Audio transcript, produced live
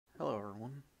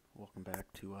welcome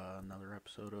back to another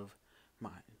episode of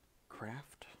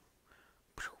Minecraft.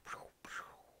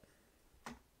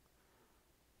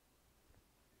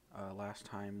 Last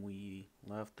time we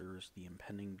left, there was the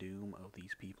impending doom of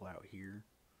these people out here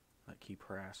that keep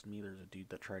harassing me. There's a dude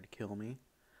that tried to kill me.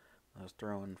 I was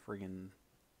throwing friggin'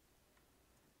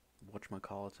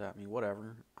 whatchamacallits at me.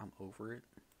 Whatever. I'm over it.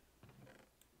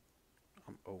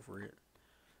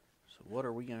 So what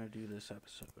are we going to do this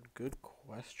episode? Good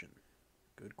question.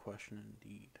 Good question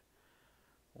indeed.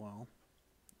 Well,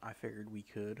 I figured we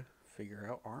could figure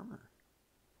out armor.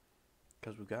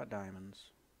 Because we've got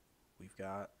diamonds. We've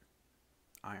got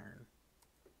iron.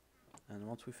 And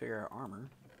once we figure out armor,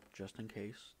 just in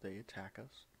case they attack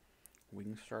us, we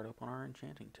can start up on our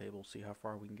enchanting table, see how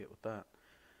far we can get with that.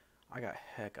 I got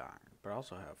heck iron, but I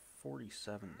also have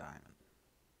 47 diamond.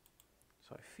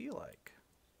 So I feel like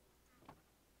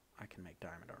I can make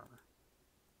diamond armor.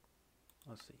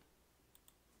 Let's see.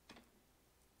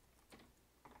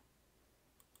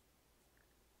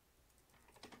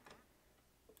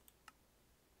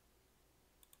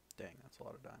 Dang, that's a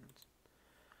lot of diamonds.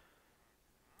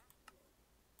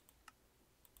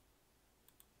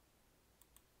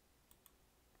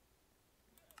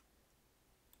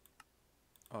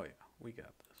 Oh yeah, we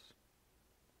got this.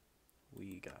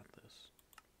 We got this.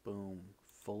 Boom.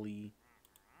 Fully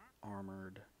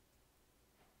armored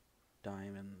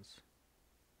diamonds.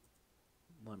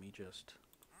 Let me just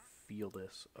feel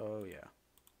this. Oh yeah.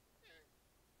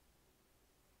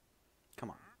 Come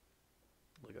on.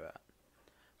 Look at that.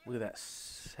 Look at that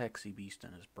sexy beast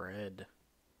in his bread.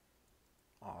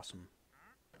 Awesome.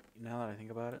 Now that I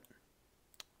think about it,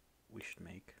 we should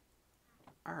make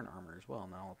iron armor as well.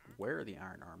 Now, I'll wear the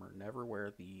iron armor, never wear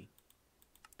the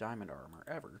diamond armor,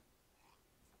 ever.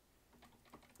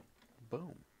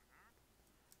 Boom.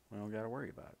 We don't gotta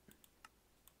worry about it.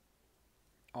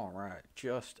 Alright,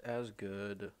 just as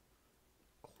good,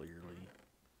 clearly.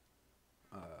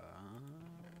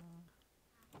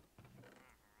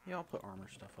 Yeah, I'll put armor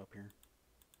stuff up here.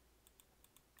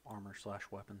 Armor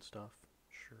 / weapon stuff.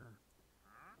 Sure.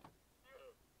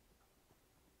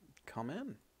 Come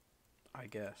in, I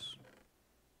guess.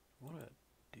 What a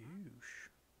douche.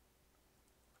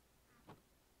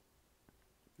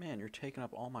 Man, you're taking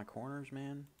up all my corners,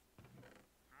 man.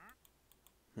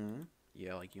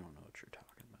 Yeah, like you don't know what you're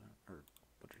talking about. Or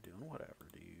what you're doing. Whatever,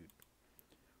 dude.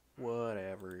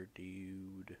 Whatever,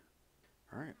 dude.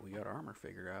 Alright, we got armor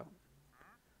figured out.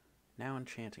 Now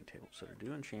enchanting table. So to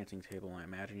do enchanting table, I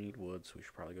imagine you need wood, so we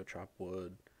should probably go chop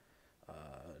wood.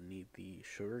 Need the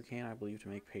sugar cane, I believe, to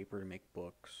make paper, to make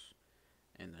books.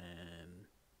 And then...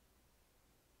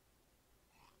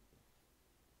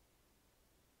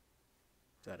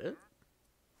 Is that it?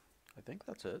 I think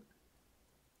that's it.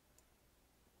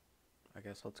 I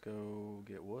guess let's go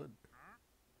get wood.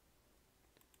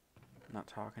 I'm not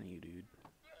talking to you, dude.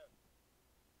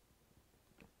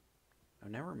 I've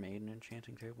never made an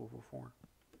enchanting table before.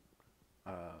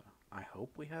 I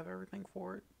hope we have everything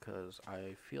for it, because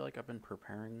I feel like I've been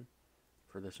preparing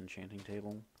for this enchanting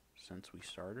table since we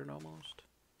started almost.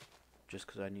 Just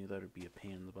because I knew that it would be a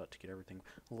pain in the butt to get everything.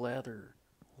 Leather!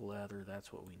 Leather,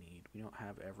 that's what we need. We don't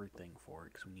have everything for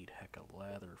it, because we need heck of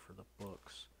leather for the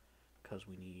books. Because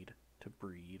we need to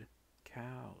breed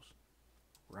cows.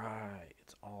 Right,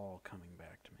 it's all coming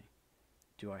back to me.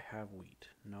 Do I have wheat?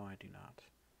 No, I do not.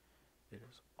 It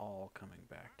is all coming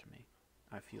back to me.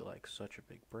 I feel like such a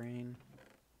big brain,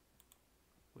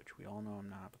 which we all know I'm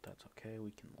not, but that's okay.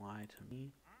 We can lie to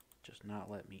me, just not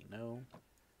let me know,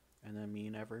 and then me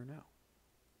never know.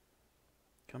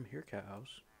 Come here,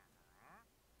 cows.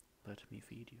 Let me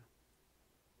feed you.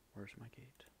 Where's my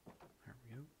gate? There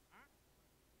we go.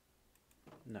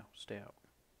 No, stay out.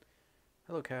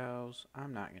 Hello, cows.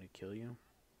 I'm not going to kill you.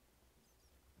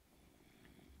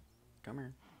 Come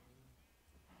here.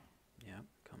 Yep,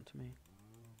 come to me.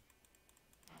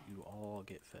 You all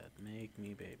get fed. Make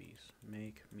me babies.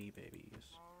 Make me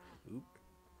babies. Oop.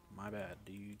 My bad,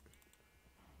 dude.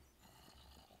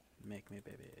 Make me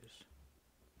babies.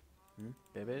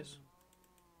 Babies?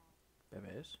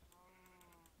 Babies?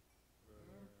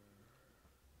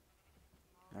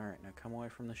 Alright, now come away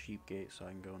from the sheep gate so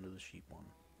I can go into the sheep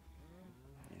one.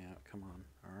 Yeah, come on.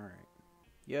 Alright.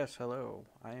 Yes, hello.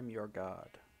 I am your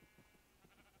god.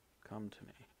 Come to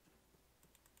me.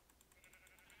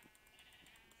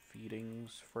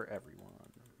 Feedings for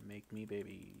everyone. Make me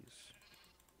babies.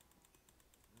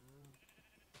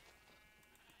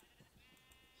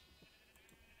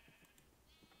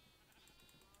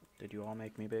 Did you all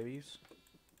make me babies?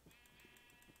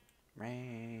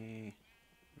 Meh.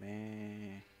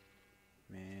 Meh.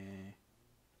 Meh.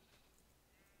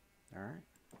 Alright.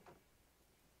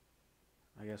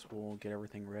 I guess we'll get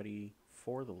everything ready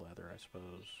for the leather, I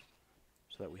suppose,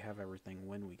 so that we have everything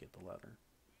when we get the leather.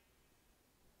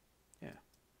 Yeah,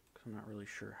 because I'm not really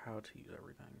sure how to use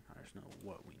everything. I just know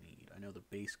what we need. I know the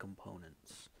base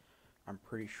components. I'm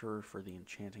pretty sure for the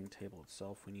enchanting table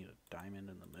itself, we need a diamond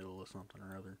in the middle of something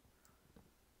or other.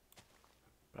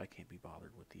 But I can't be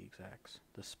bothered with the exacts.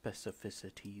 The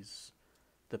specificities,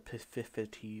 the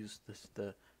epiphanies,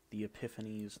 the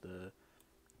epiphanies, the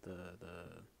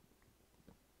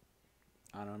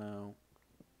I don't know.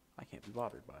 I can't be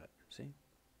bothered by it. See?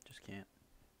 Just can't.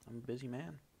 I'm a busy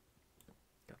man.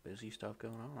 Got busy stuff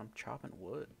going on. I'm chopping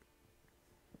wood.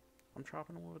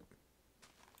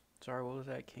 Sorry, what was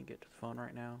that? Can't get to the phone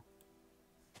right now.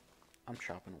 I'm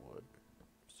chopping wood.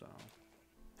 So,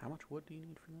 how much wood do you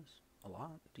need for this? A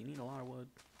lot? Do you need a lot of wood?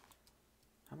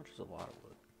 How much is a lot of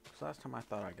wood? Because last time I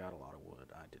thought I got a lot of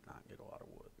wood, I did not get a lot of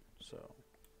wood. So,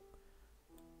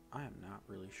 I am not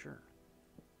really sure.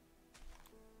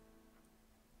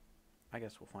 I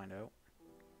guess we'll find out.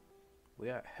 We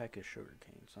got hecka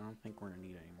sugarcane, so I don't think we're going to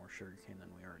need any more sugarcane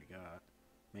than we already got.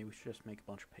 Maybe we should just make a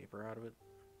bunch of paper out of it.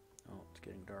 Oh, it's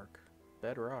getting dark.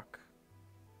 Bedrock.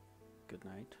 Good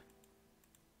night.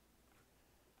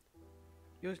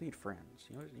 You always need friends.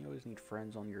 You always need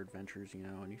friends on your adventures, you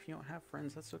know. And if you don't have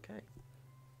friends, that's okay.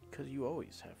 Because you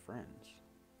always have friends.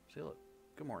 See, look.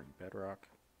 Good morning, Bedrock.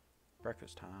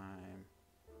 Breakfast time.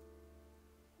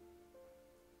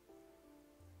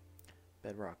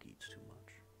 Bedrock eats too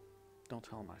much. Don't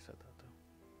tell him I said that,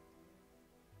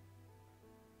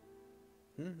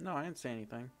 though. No, I didn't say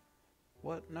anything.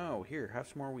 What? No, here, have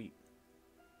some more wheat.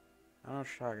 I don't know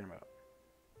what you're talking about.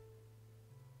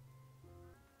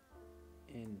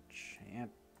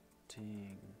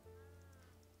 Enchanting.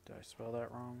 Did I spell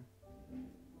that wrong?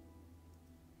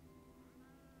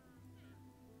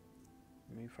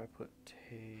 Maybe if I put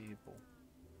table.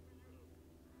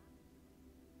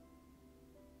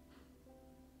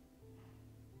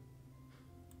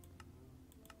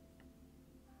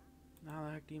 How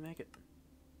the heck do you make it?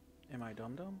 Am I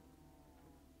dum-dum?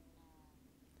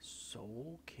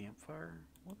 Soul campfire?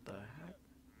 What the heck?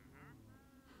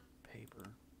 Paper.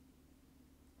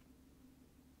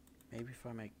 Maybe if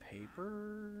I make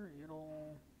paper,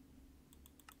 it'll...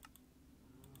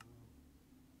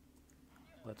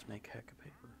 Let's make hecka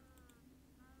paper.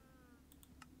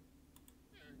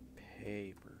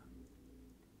 Paper.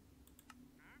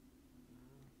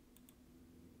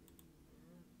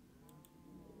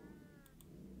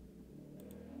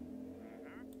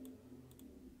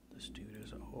 This dude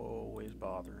is always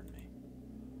bothering me.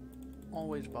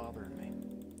 Always bothering me.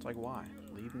 It's like, why?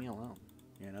 Leave me alone.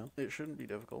 You know? It shouldn't be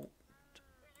difficult.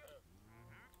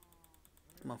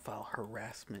 I'm gonna file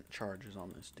harassment charges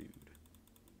on this dude.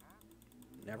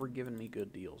 Never given me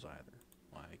good deals either.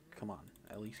 Like, come on.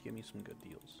 At least give me some good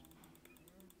deals.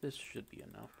 This should be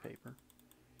enough paper.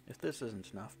 If this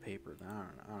isn't enough paper, then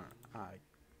I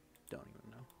don't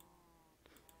even know.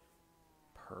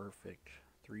 Perfect.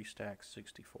 3 stacks,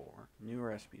 64. New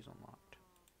recipes unlocked.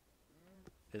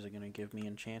 Is it going to give me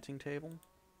enchanting table?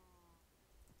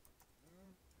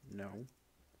 No.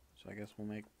 So I guess we'll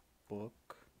make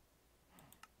book.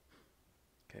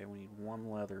 Okay, we need 1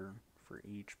 leather for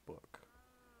each book.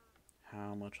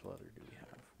 How much leather do we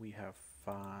have? We have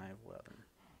 5 leather.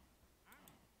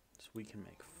 So we can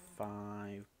make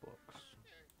 5 books.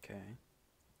 Okay.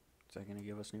 Is that going to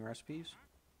give us new recipes?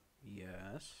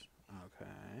 Yes.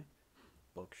 Okay.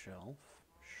 Bookshelf.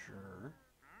 Sure.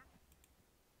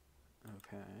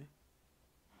 Okay.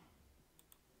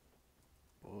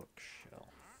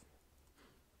 Bookshelf.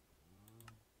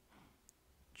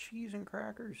 Cheese and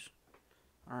crackers.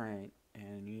 Alright.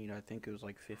 And you need, I think it was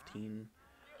like 15.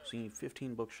 So you need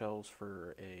 15 bookshelves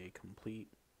for a complete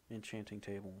enchanting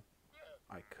table.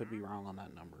 I could be wrong on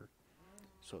that number.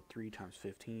 So 3 times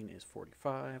 15 is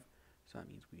 45. So that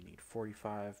means we need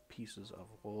 45 pieces of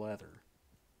leather.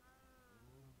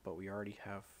 But we already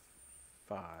have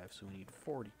 5, so we need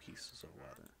 40 pieces of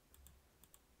leather.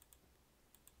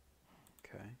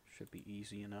 Okay, should be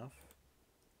easy enough.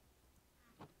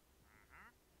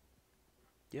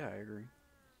 Yeah, I agree.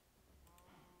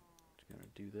 Just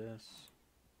gonna do this.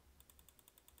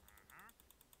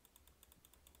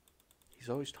 He's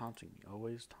always taunting me,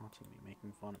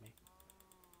 making fun of me.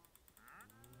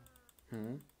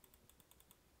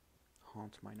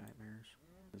 Haunts my nightmares.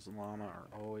 His llama are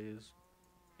always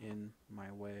in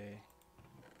my way.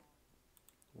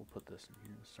 We'll put this in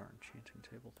here and start enchanting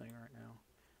table thing right now.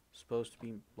 It's supposed to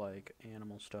be like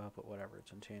animal stuff, but whatever,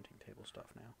 it's enchanting table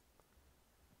stuff now.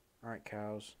 Alright,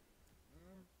 cows.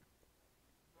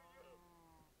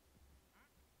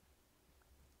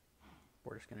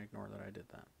 We're just gonna ignore that I did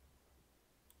that.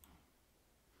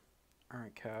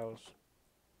 Alright, cows.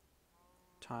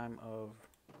 Time of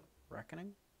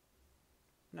reckoning?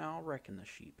 Now I'll reckon the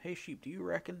sheep. Hey, sheep, do you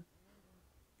reckon?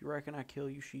 You reckon I kill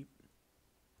you, sheep?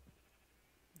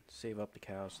 Save up the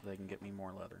cows so they can get me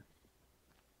more leather.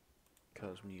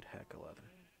 Because we need heck of leather.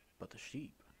 But the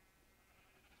sheep...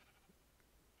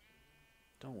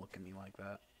 Don't look at me like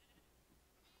that.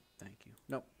 Thank you.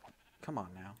 Nope. Come on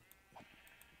now.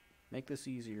 Make this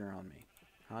easier on me.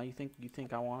 Huh? You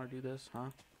think I want to do this? Huh?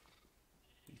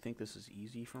 You think this is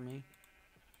easy for me?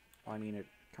 Well, I mean, it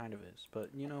kind of is.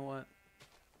 But you know what?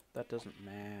 That doesn't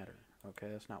matter. Okay?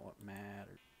 That's not what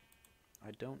matters. I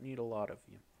don't need a lot of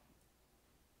you.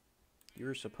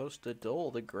 You're supposed to dull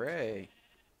the gray.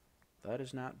 That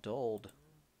is not dulled.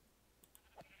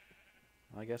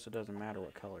 Well, I guess it doesn't matter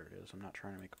what color it is. I'm not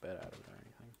trying to make a bed out of it or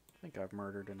anything. I think I've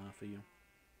murdered enough of you.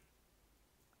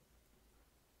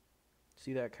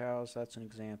 See that, cows? That's an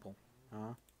example.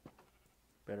 Huh?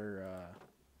 Better,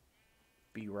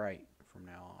 be right from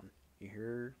now on. You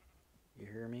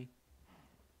hear me?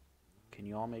 Can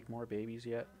you all make more babies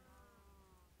yet?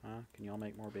 Huh? Can you all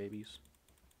make more babies?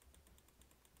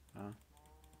 Huh?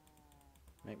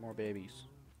 Make more babies.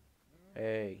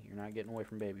 Hey, you're not getting away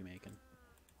from baby making.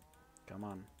 Come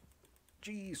on.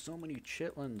 Geez, so many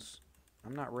chitlins.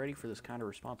 I'm not ready for this kind of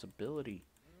responsibility.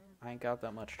 I ain't got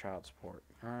that much child support.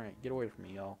 Alright, get away from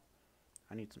me, y'all.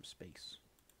 I need some space.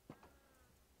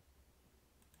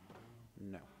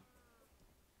 No.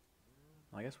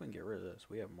 I guess we can get rid of this.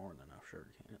 We have more than enough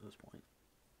sugarcane at this point.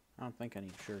 I don't think I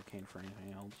need sugarcane for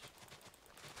anything else.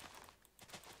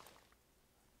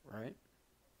 Right?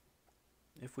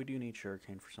 If we do need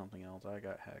sugarcane for something else, I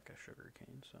got heck of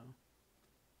sugarcane, so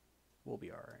we'll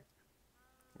be alright.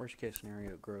 Worst case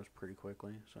scenario, it grows pretty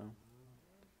quickly, so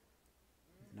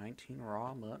 19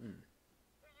 raw mutton.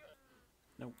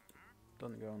 Nope,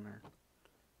 doesn't go in there.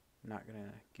 I'm not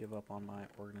gonna give up on my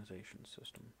organization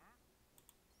system.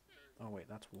 Oh wait,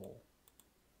 that's wool.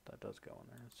 That does go in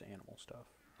there. It's animal stuff.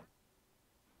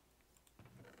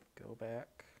 Go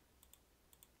back.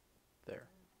 There.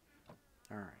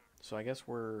 Alright, so I guess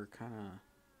we're kinda...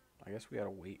 I guess we gotta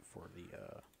wait for the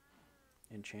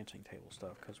enchanting table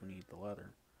stuff because we need the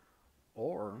leather.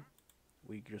 Or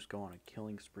we just go on a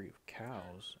killing spree of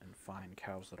cows and find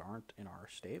cows that aren't in our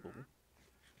stable.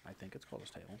 I think it's called a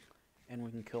stable. And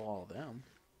we can kill all of them.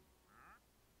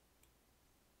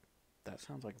 That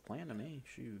sounds like a plan to me.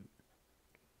 Shoot.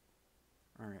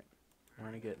 Alright. We're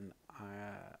gonna get an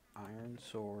iron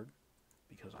sword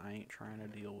because I ain't trying to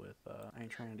deal with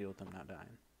them not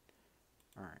dying.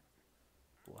 Alright.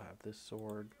 We'll have this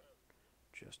sword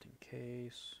just in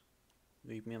case.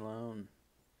 Leave me alone.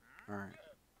 Alright.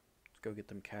 Let's go get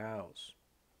them cows.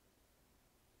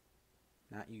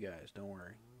 Not you guys, don't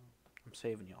worry. I'm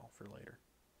saving y'all for later.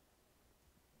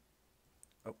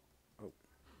 Oh.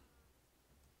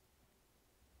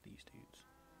 These dudes.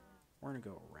 We're gonna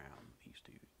go around these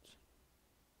dudes.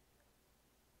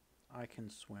 I can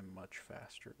swim much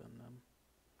faster than them.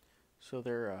 So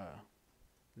they're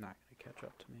not gonna catch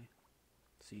up to me.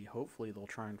 See, hopefully they'll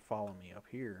try and follow me up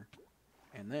here.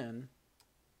 And then,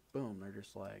 boom, they're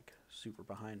just like super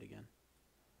behind again.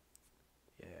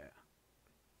 Yeah.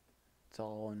 It's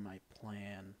all in my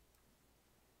plan.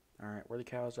 Alright, where the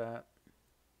cows at?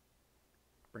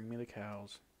 Bring me the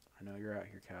cows. I know you're out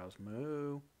here, cows.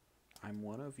 Moo. I'm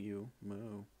one of you.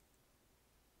 Moo.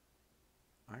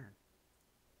 Iron.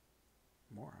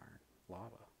 More iron.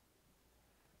 Lava.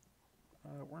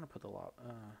 We're gonna put the lava.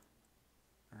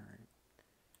 Alright.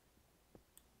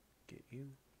 Get you.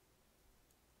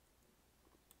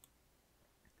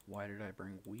 Why did I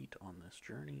bring wheat on this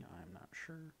journey? I'm not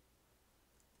sure.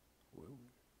 Whoa.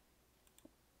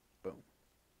 Boom.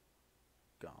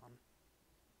 Gone.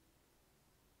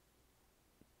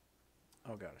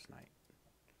 Oh god, it's night.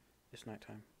 It's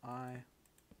nighttime. I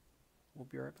will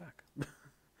be right back.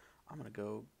 I'm gonna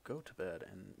go to bed,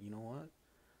 and you know what?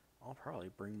 I'll probably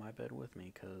bring my bed with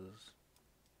me, because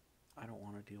I don't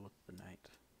want to deal with the night.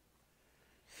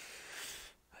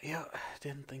 Yeah,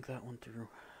 didn't think that one through.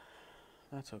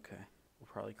 That's okay. We'll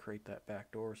probably create that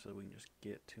back door so that we can just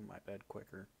get to my bed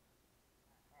quicker.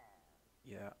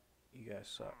 Yeah, you guys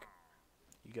suck.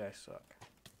 You guys suck.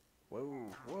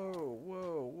 Whoa, whoa,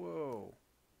 whoa, whoa.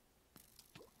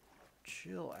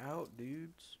 Chill out,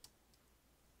 dudes.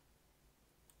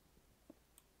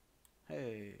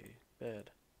 Hey,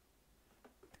 bed.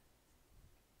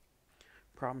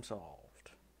 Problem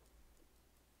solved.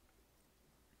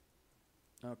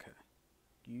 Okay.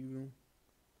 You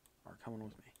are coming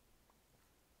with me.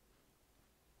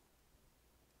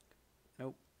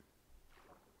 Nope.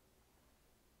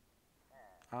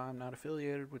 I'm not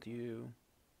affiliated with you.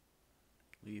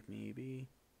 Leave me be.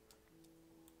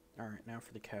 Alright, now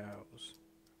for the cows.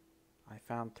 I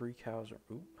found 3 cows.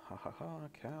 Oop, ha ha ha,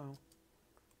 cow.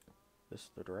 This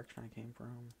is the direction I came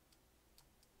from.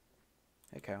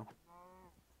 Hey, cow.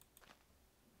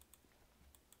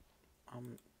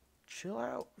 Chill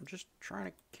out. I'm just trying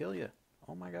to kill you.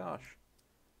 Oh my gosh.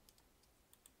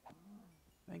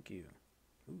 Thank you.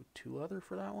 Ooh, 2 leather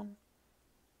for that one?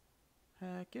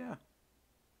 Heck yeah.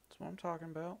 That's what I'm talking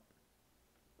about.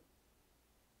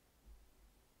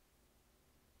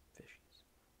 Fishies.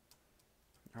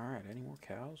 Alright, any more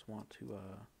cows want to,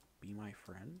 be my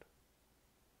friend?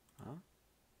 Huh?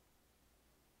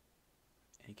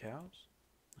 Any cows?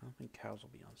 I don't think cows will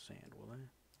be on sand, will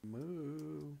they?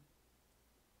 Moo!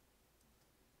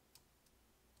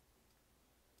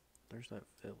 There's that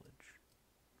village.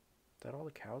 Is that all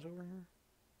the cows over here?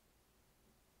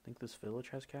 Think this village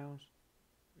has cows?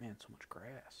 Man, so much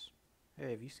grass.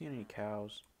 Hey, have you seen any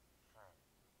cows?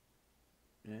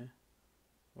 Yeah?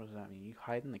 What does that mean? You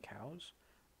hiding the cows?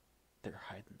 They're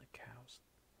hiding the cows.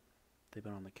 They've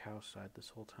been on the cow side this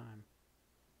whole time.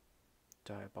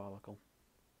 Diabolical.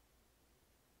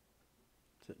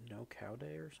 Is it no cow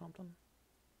day or something?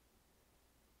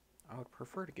 I would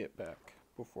prefer to get back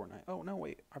before night. Oh, no,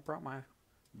 wait. I brought my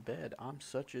bed. I'm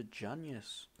such a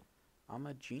genius. I'm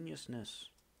a geniusness.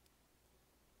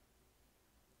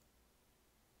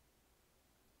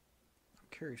 I'm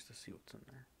curious to see what's in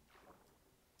there.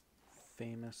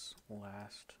 Famous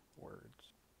last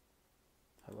words.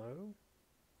 Hello?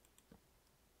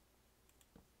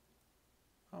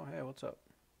 Oh, hey, what's up?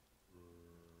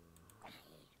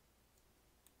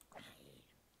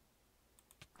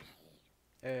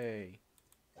 Hey.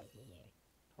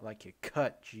 I like your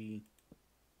cut, G.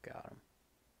 Got him.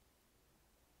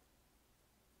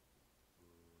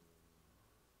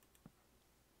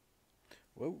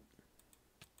 Whoa.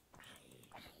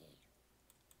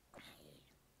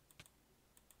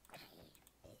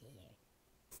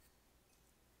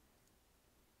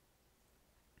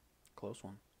 Close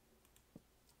one.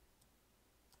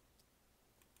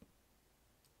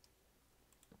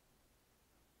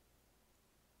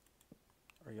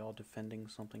 Are y'all defending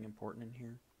something important in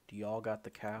here? Do y'all got the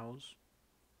cows?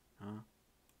 Huh?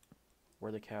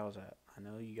 Where the cows at? I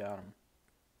know you got them.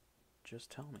 Just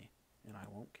tell me, and I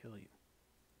won't kill you.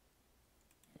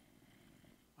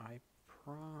 I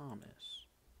promise.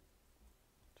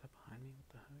 Is that behind me? What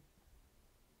the heck?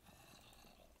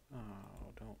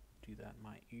 Oh, don't do that in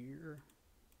my ear.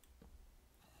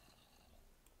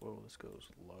 Whoa, this goes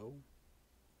low.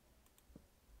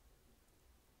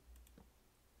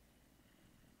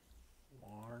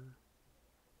 Water.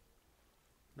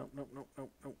 Nope, nope, nope,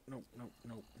 nope, nope, nope, nope,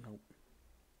 nope, nope.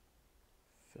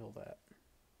 Fill that.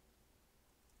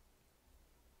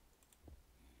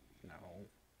 No.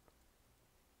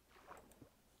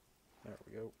 There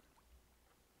we go.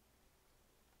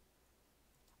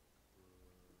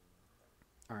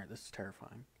 Alright, this is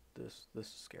terrifying. This is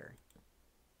scary.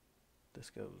 This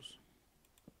goes...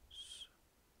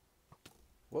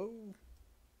 Whoa!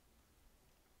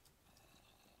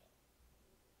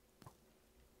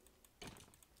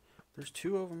 There's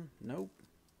 2 of them. Nope.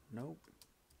 Nope.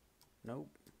 Nope.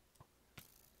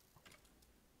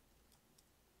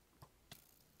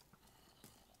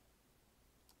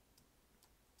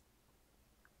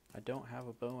 I don't have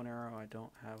a bow and arrow. I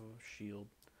don't have a shield.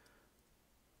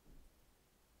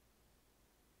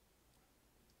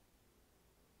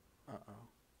 Uh-oh.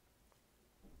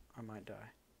 I might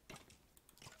die.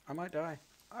 I might die.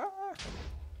 Ah!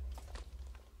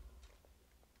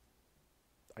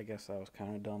 I guess that was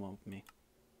kind of dumb of me.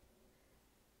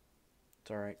 It's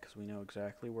alright, because we know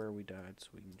exactly where we died, so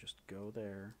we can just go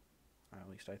there. At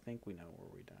least I think we know where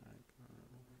we died.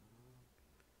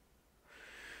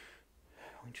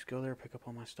 We can just go there, pick up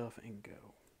all my stuff, and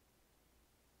go.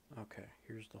 Okay,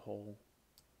 here's the hole.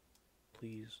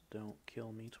 Please don't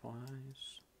kill me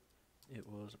twice. It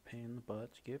was a pain in the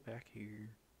butt to get back here.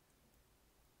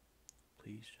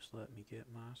 Please just let me get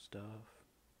my stuff.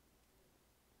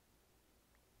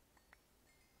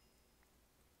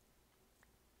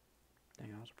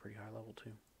 Dang, that was a pretty high level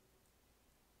too.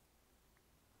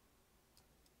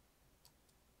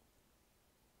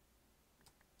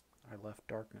 I left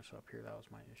darkness up here, that was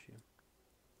my issue.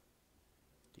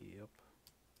 Yep.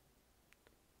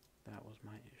 That was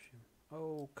my issue.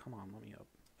 Oh, come on, let me up.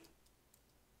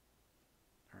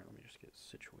 Alright, let me just get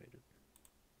situated.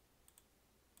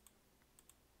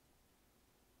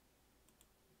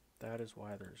 That is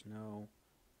why there's no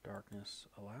darkness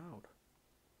allowed.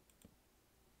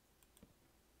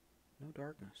 No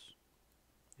darkness.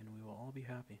 And we will all be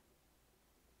happy.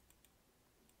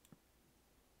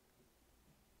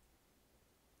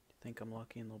 think I'm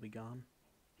lucky and they'll be gone.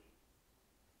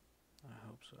 I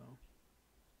hope so.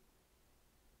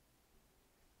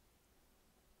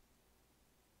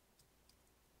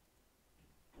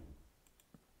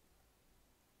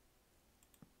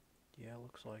 Yeah,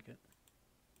 looks like it.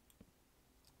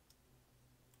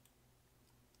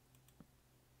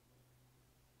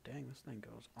 Dang, this thing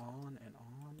goes on and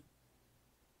on.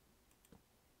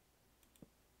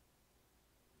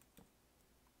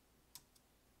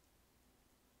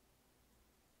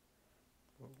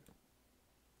 Whoa.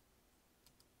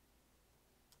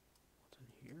 What's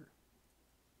in here?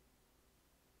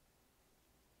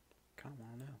 Kinda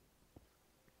wanna know.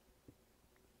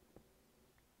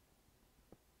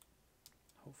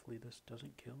 Hopefully this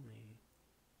doesn't kill me.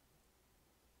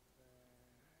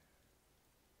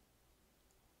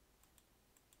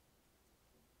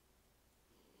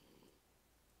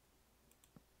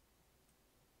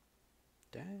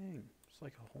 Dang, it's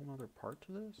like a whole nother part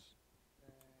to this.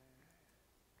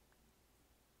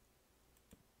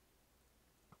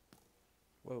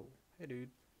 Whoa, hey dude.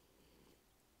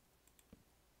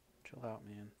 Chill out,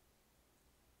 man.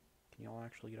 Can y'all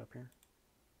actually get up here?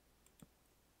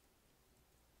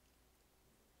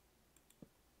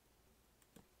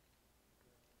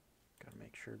 Gotta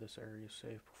make sure this area is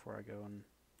safe before I go and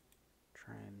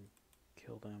try and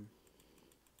kill them.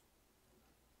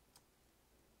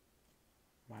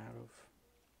 Am I out of...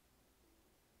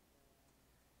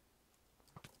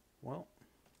 Well,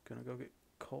 gonna go get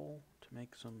coal to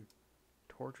make some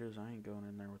torches. I ain't going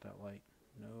in there with that light.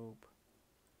 Nope.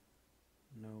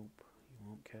 Nope. You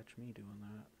won't catch me doing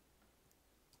that.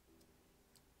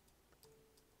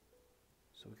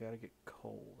 So we gotta get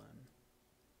coal then.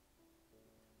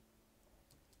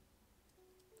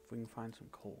 If we can find some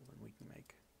coal, then we can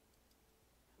make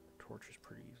torches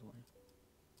pretty easily.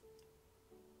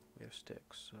 We have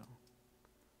sticks, so...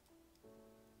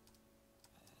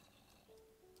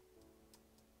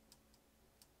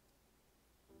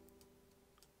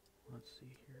 Let's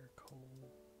see here, coal.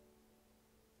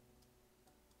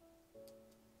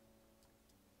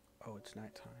 Oh, it's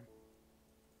nighttime.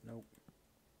 Nope.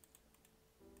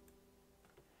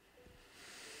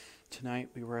 Tonight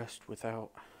we rest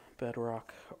without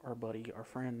Bedrock, our buddy, our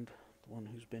friend, the one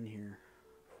who's been here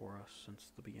for us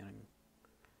since the beginning.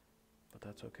 But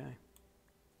that's okay.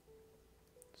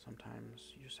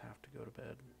 Sometimes you just have to go to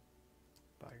bed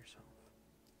by yourself.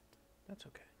 That's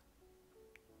okay.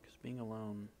 Because being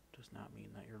alone does not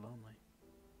mean that you're lonely.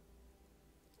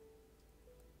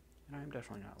 And I'm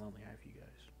definitely not lonely. I have you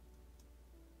guys.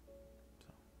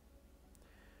 So,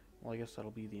 well, I guess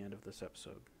that'll be the end of this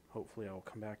episode. Hopefully I'll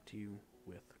come back to you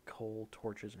with coal,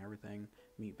 torches, and everything.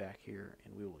 Meet back here,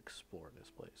 and we will explore this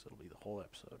place. It'll be the whole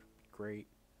episode. Great.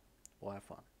 We'll have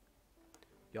fun.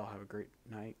 Y'all have a great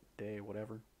night, day,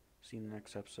 whatever. See you in the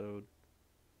next episode.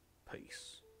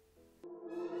 Peace.